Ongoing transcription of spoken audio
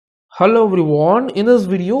Hello everyone, in this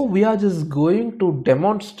video we are just going to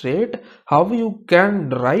demonstrate how you can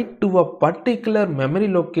write to a particular memory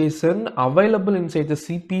location available inside the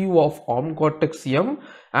CPU of ARM Cortex-M,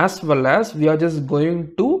 as well as we are just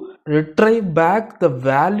going to retrieve back the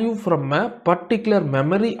value from a particular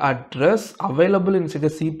memory address available inside the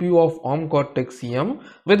CPU of ARM Cortex-M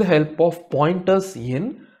with the help of pointers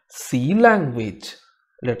in C language.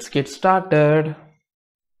 Let's get started.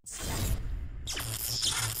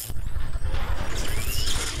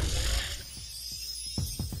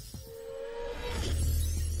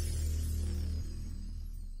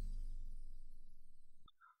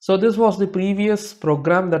 So this was the previous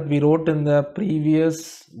program that we wrote in the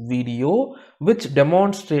previous video, which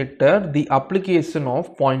demonstrated the application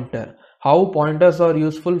of pointer, how pointers are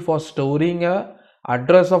useful for storing a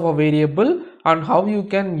address of a variable and how you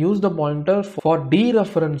can use the pointer for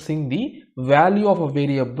dereferencing the value of a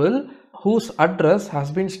variable whose address has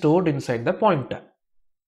been stored inside the pointer.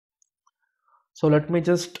 So let me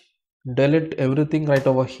just delete everything right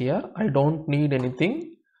over here. I don't need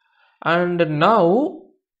anything. And now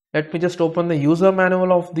let me just open the user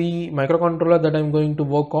manual of the microcontroller that I'm going to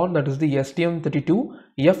work on, that is the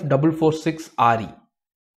STM32F446RE.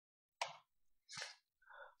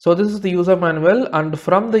 So this is the user manual, and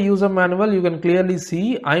from the user manual you can clearly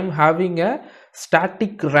see I'm having a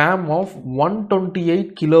static RAM of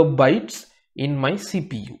 128 kilobytes in my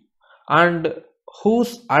CPU and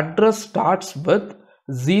whose address starts with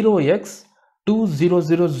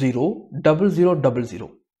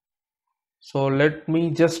 0x20000000. So let me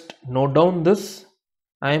just note down this.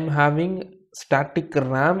 I am having static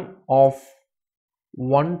RAM of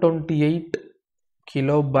 128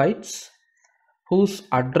 kilobytes whose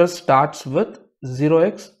address starts with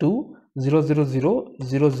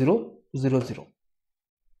 0x20000000.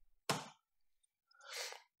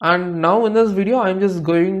 And now in this video I am just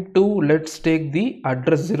going to, let's take the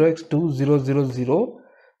address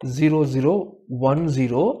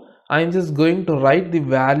 0x20000010. I am just going to write the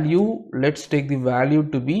value, let's take the value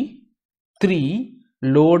to be 3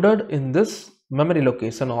 loaded in this memory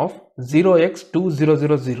location of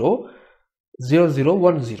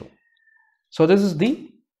 0x20000010. So this is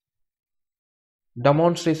the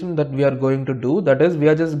demonstration that we are going to do, that is we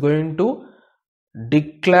are just going to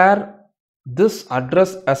declare this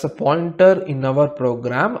address as a pointer in our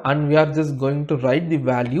program and we are just going to write the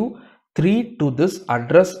value 3 to this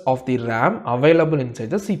address of the RAM available inside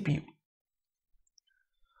the CPU.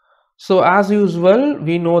 So as usual,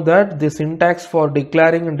 we know that the syntax for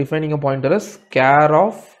declaring and defining a pointer is char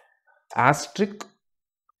of asterisk.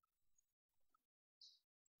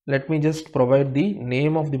 Let me just provide the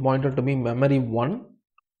name of the pointer to be memory1.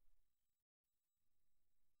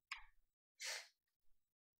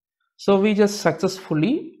 So we just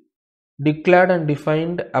successfully declared and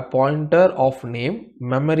defined a pointer of name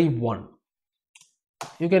memory1.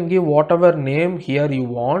 You can give whatever name here you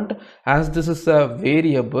want, as this is a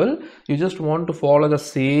variable. You just want to follow the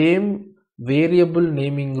same variable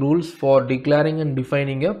naming rules for declaring and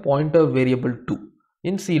defining a pointer variable 2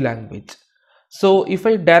 in C language. So if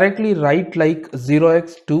I directly write like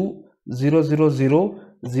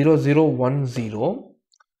 0x20000010,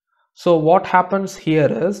 so what happens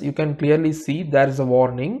here is you can clearly see there is a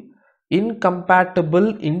warning: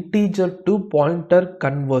 incompatible integer to pointer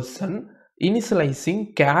conversion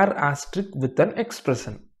initializing char asterisk with an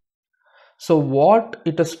expression. So what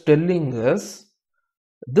it is telling is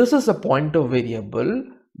this is a pointer variable,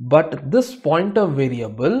 but this pointer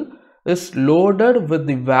variable is loaded with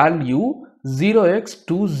the value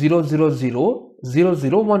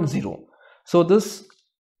 0x20000010. So this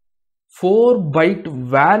 4-byte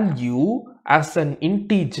value as an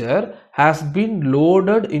integer has been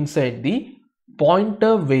loaded inside the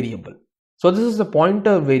pointer variable. So this is a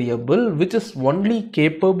pointer variable which is only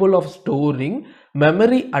capable of storing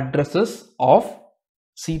memory addresses of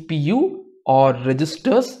CPU or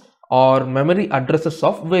registers or memory addresses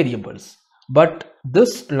of variables. But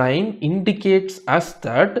this line indicates us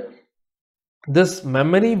that this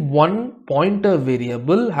memory1 pointer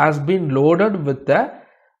variable has been loaded with a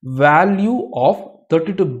value of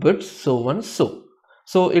 32 bits so and so.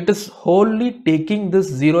 So it is wholly taking this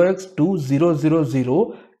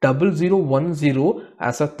 0x20000010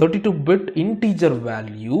 as a 32-bit integer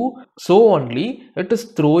value, so only it is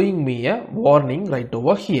throwing me a warning right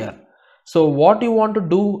over here. So what you want to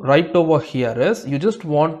do right over here is you just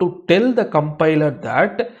want to tell the compiler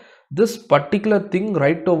that this particular thing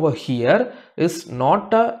right over here is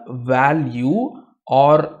not a value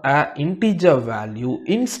or an integer value,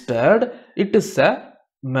 instead it is a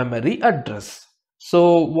memory address.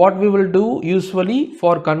 So what we will do usually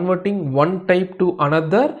for converting one type to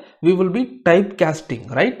another, we will be typecasting,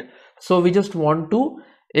 right? So we just want to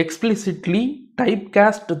explicitly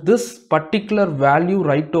typecast this particular value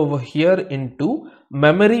right over here into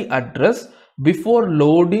memory address before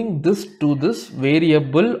loading this to this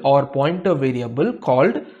variable or pointer variable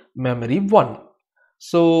called memory1.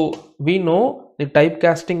 So we know the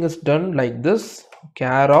typecasting is done like this,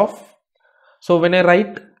 char of. So when I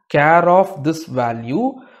write char of this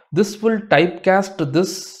value, this will typecast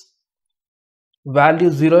this value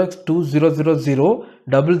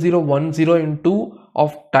 0x20000010 into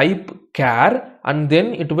of type char, and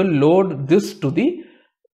then it will load this to the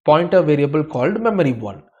pointer variable called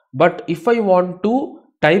memory1. But if I want to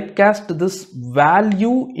typecast this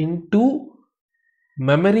value into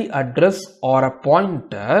memory address or a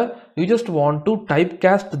pointer, you just want to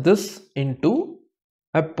typecast this into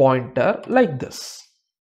a pointer like this.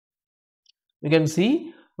 You can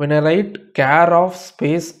see when I write char of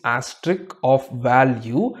space asterisk of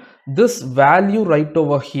value, this value right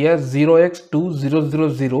over here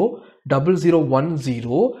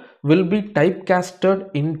 0x20000010 will be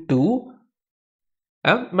typecasted into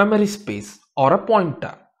a memory space or a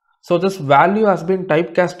pointer. So this value has been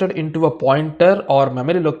typecasted into a pointer or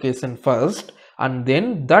memory location first, and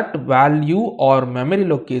then that value or memory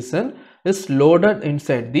location is loaded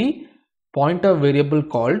inside the pointer variable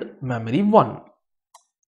called memory1.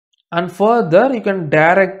 And further you can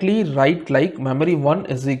directly write like memory1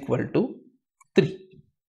 is equal to 3.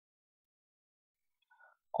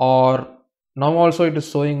 Or now also it is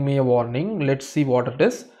showing me a warning. Let's see what it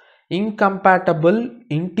is. Incompatible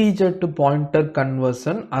integer to pointer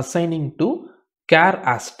conversion assigning to char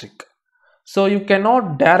asterisk. So you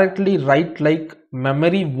cannot directly write like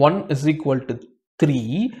memory1 is equal to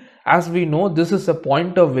 3, as we know this is a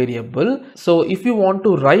pointer variable. So if you want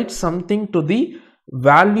to write something to the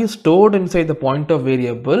value stored inside the pointer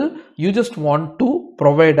variable, you just want to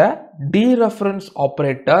provide a dereference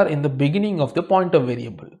operator in the beginning of the pointer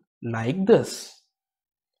variable like this.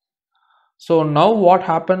 So now what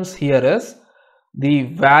happens here is the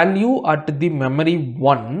value at the memory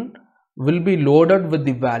 1 will be loaded with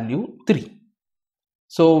the value 3.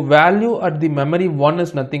 So value at the memory 1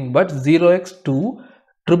 is nothing but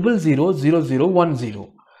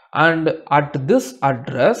 0x2000010, and at this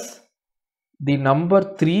address the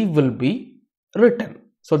number 3 will be written.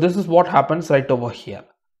 So this is what happens right over here.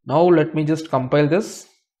 Now let me just compile this.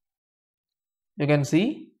 You can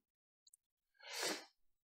see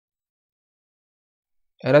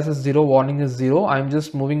errors is 0, warning is 0. I am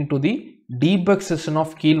just moving to the debug session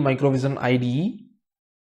of Keel Microvision IDE.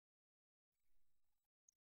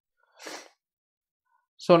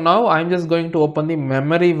 So now I am just going to open the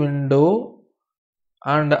memory window,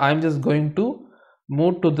 and I am just going to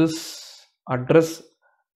move to this address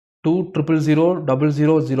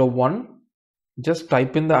 2000001. Just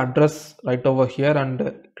type in the address right over here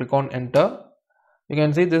and click on enter. You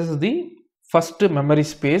can see this is the first memory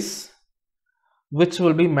space which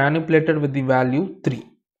will be manipulated with the value 3.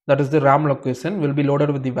 That is the RAM location will be loaded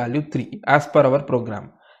with the value 3 as per our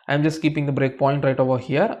program. I am just keeping the breakpoint right over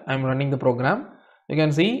here. I am running the program. You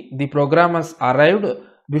can see the program has arrived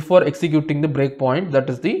before executing the breakpoint, that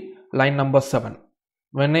is the line number 7.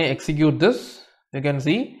 When I execute this, you can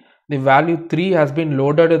see the value 3 has been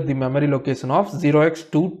loaded at the memory location of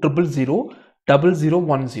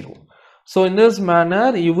 0x20000010. So in this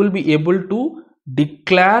manner you will be able to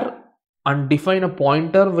declare and define a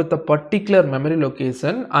pointer with a particular memory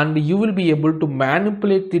location, and you will be able to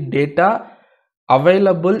manipulate the data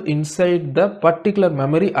available inside the particular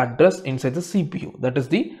memory address inside the CPU, that is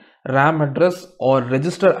the RAM address or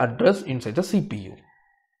register address inside the CPU.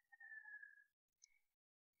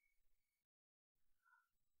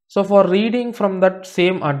 So for reading from that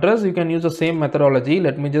same address you can use the same methodology.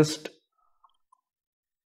 Let me just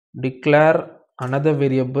declare another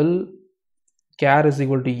variable char is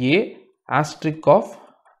equal to a asterisk of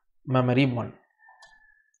memory1.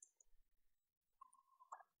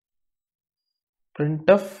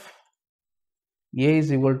 Printf a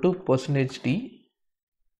is equal to %d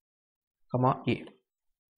comma a.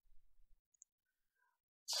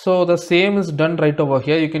 So the same is done right over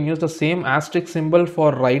here. You can use the same asterisk symbol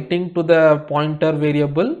for writing to the pointer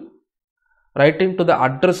variable, writing to the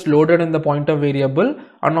address loaded in the pointer variable,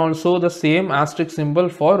 and also the same asterisk symbol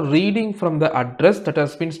for reading from the address that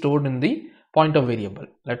has been stored in the pointer variable.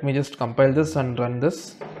 Let me just compile this and run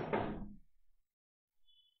this.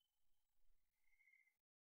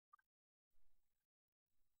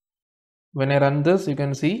 When I run this, you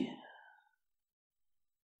can see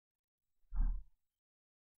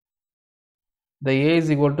the a is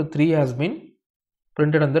equal to 3 has been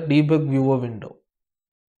printed in the debug viewer window.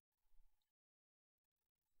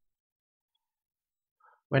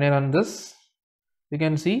 When I run this, you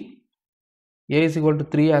can see a is equal to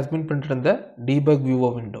 3 has been printed in the debug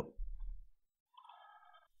viewer window.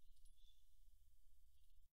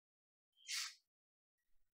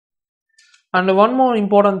 And one more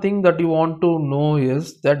important thing that you want to know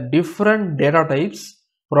is that different data types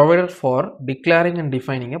provided for declaring and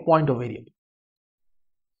defining a pointer variable.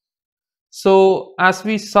 So as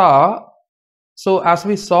we saw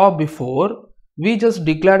before, we just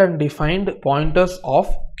declared and defined pointers of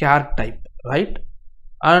char type, right?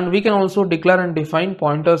 And we can also declare and define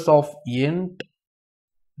pointers of int,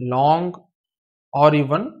 long, or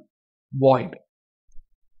even void.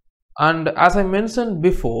 And as I mentioned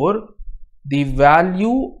before, the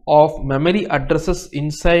value of memory addresses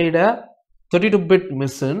inside a 32-bit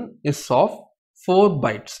machine is of 4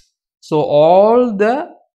 bytes. So all the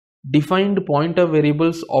defined pointer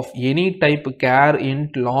variables of any type char,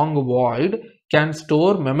 int, long, void can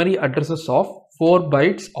store memory addresses of 4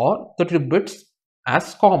 bytes or 32 bits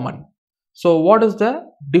as common. So what is the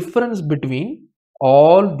difference between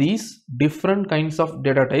all these different kinds of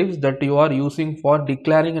data types that you are using for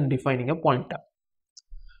declaring and defining a pointer?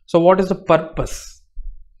 So what is the purpose?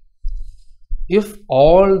 If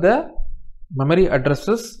all the memory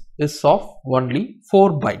addresses is of only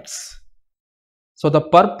 4 bytes. So the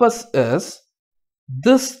purpose is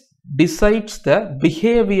this decides the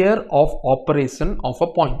behavior of operation of a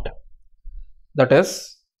pointer. That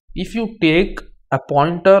is, if you take a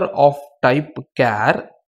pointer of type char,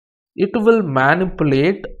 it will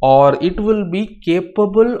manipulate, or it will be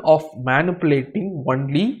capable of manipulating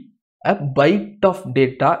only a byte of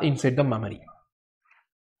data inside the memory.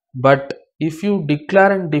 But if you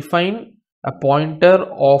declare and define a pointer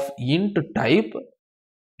of int type,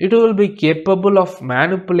 it will be capable of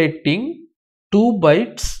manipulating 2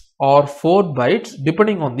 bytes or 4 bytes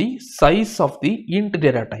depending on the size of the int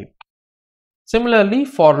data type. Similarly,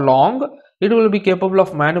 for long, it will be capable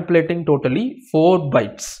of manipulating totally 4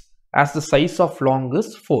 bytes as the size of long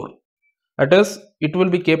is 4. That is, it will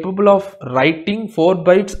be capable of writing 4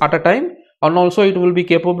 bytes at a time, and also it will be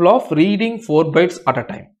capable of reading 4 bytes at a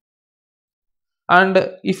time. And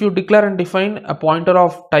if you declare and define a pointer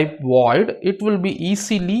of type void, it will be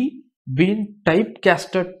easily been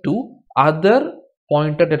typecasted to other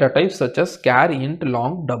pointer data types such as char, int,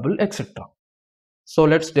 long, double, etc. So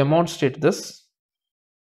let's demonstrate this.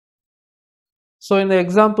 So in the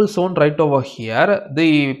example shown right over here,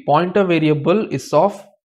 the pointer variable is of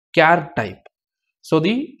char type. So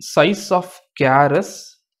the size of char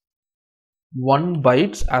is 1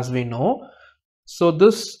 bytes as we know. So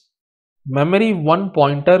this memory 1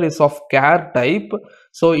 pointer is of char type.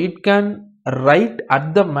 So it can write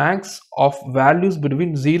at the max of values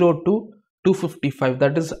between 0 to 255.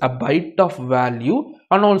 That is a byte of value,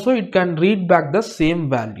 and also it can read back the same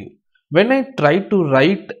value. When I try to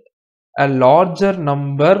write a larger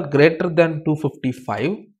number greater than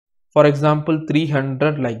 255, for example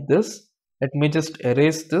 300 like this, let me just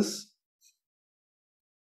erase this,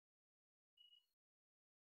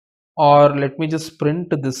 or let me just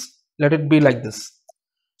print this, let it be like this.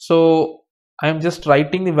 So I am just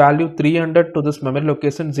writing the value 300 to this memory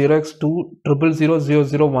location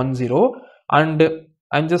 0x2000010, and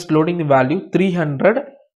I am just loading the value 300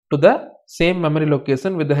 to the same memory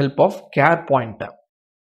location with the help of char pointer.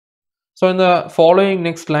 So in the following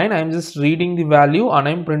next line, I am just reading the value and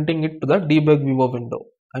I am printing it to the debug viewer window.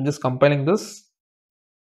 I am just compiling this.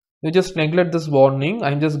 You just neglect this warning.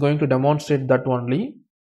 I am just going to demonstrate that only.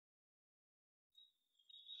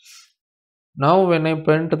 Now when I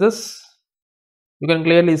print this, you can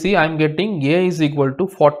clearly see I am getting a is equal to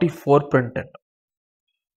 44 printed.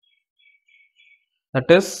 That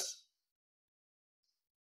is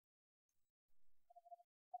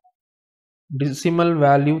decimal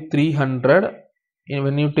value 300.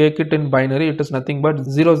 When you take it in binary, it is nothing but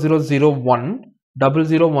 0001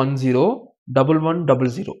 0010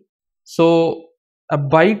 1100. So a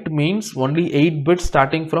byte means only 8 bits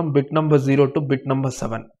starting from bit number 0 to bit number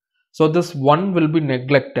 7. So this 1 will be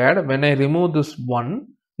neglected. When I remove this 1,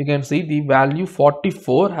 you can see the value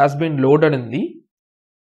 44 has been loaded in the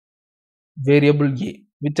variable a,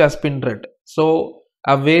 which has been read. So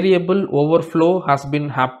a variable overflow has been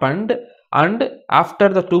happened, and after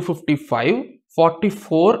the 255,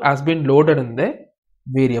 44 has been loaded in the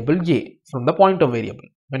variable a from the pointer variable.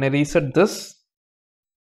 When I reset this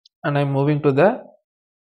and I am moving to the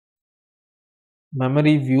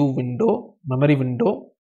memory window,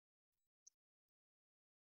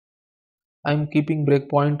 I am keeping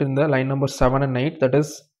breakpoint in the line number 7 and 8, that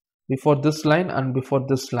is before this line and before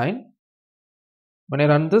this line. When I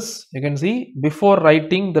run this, you can see before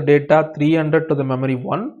writing the data 300 to the memory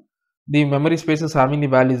 1, the memory space is having the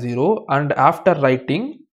value 0, and after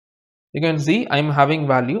writing, you can see I am having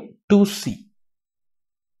value 2c,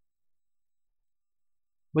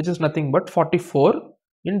 which is nothing but 44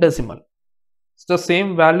 in decimal. So the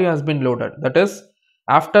same value has been loaded. That is,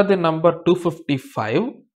 after the number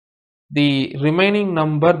 255, the remaining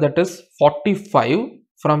number, that is 45,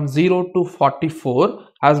 from 0 to 44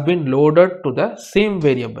 has been loaded to the same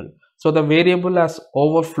variable. So the variable has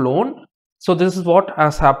overflown. So this is what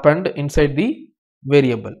has happened inside the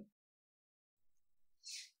variable.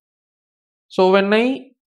 So when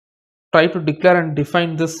I try to declare and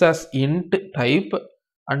define this as int type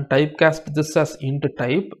and typecast this as int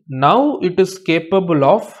type, now it is capable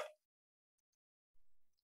of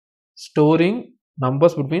storing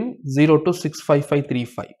numbers between 0 to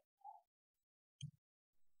 65535.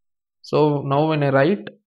 So now when I write,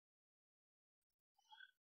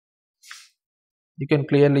 you can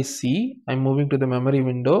clearly see I'm moving to the memory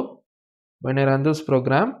window. When I run this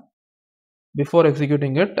program, before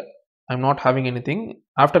executing it, I'm not having anything.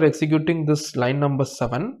 After executing this line number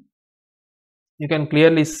 7, you can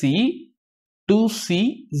clearly see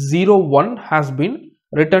 2C01 has been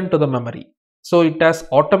returned to the memory. So it has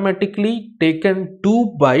automatically taken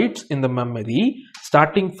 2 bytes in the memory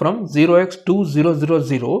starting from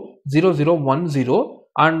 0x20000010,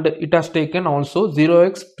 and it has taken also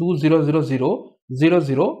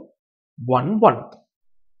 0x20000011.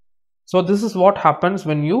 So this is what happens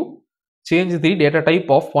when you change the data type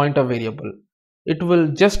of pointer variable. It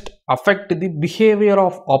will just affect the behavior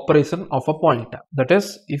of operation of a pointer. That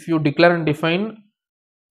is, if you declare and define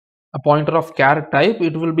a pointer of char type,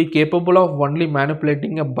 it will be capable of only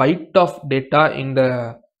manipulating a byte of data in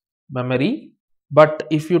the memory. But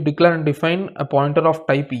if you declare and define a pointer of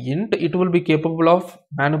type int, it will be capable of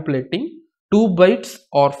manipulating 2 bytes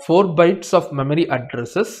or 4 bytes of memory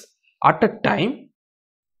addresses at a time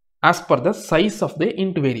as per the size of the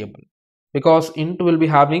int variable, because int will be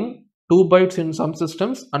having 2 bytes in some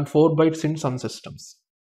systems and 4 bytes in some systems.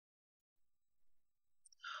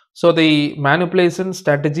 So the manipulation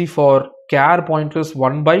strategy for char pointers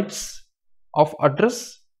 1 bytes of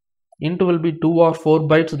address, int will be 2 or 4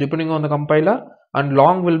 bytes depending on the compiler, and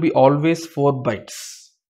long will be always 4 bytes.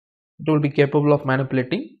 It will be capable of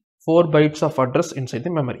manipulating 4 bytes of address inside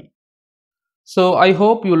the memory. So I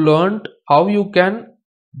hope you learned how you can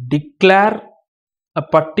declare a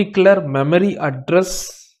particular memory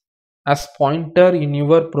address as pointer in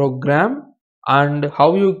your program, and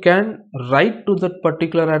how you can write to that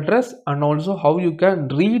particular address, and also how you can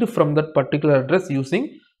read from that particular address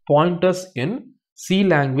using pointers in C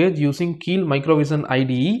language using Keil Microvision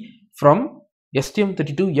IDE from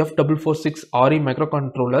STM32F446RE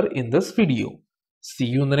microcontroller in this video. See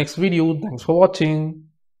you in the next video. Thanks for watching.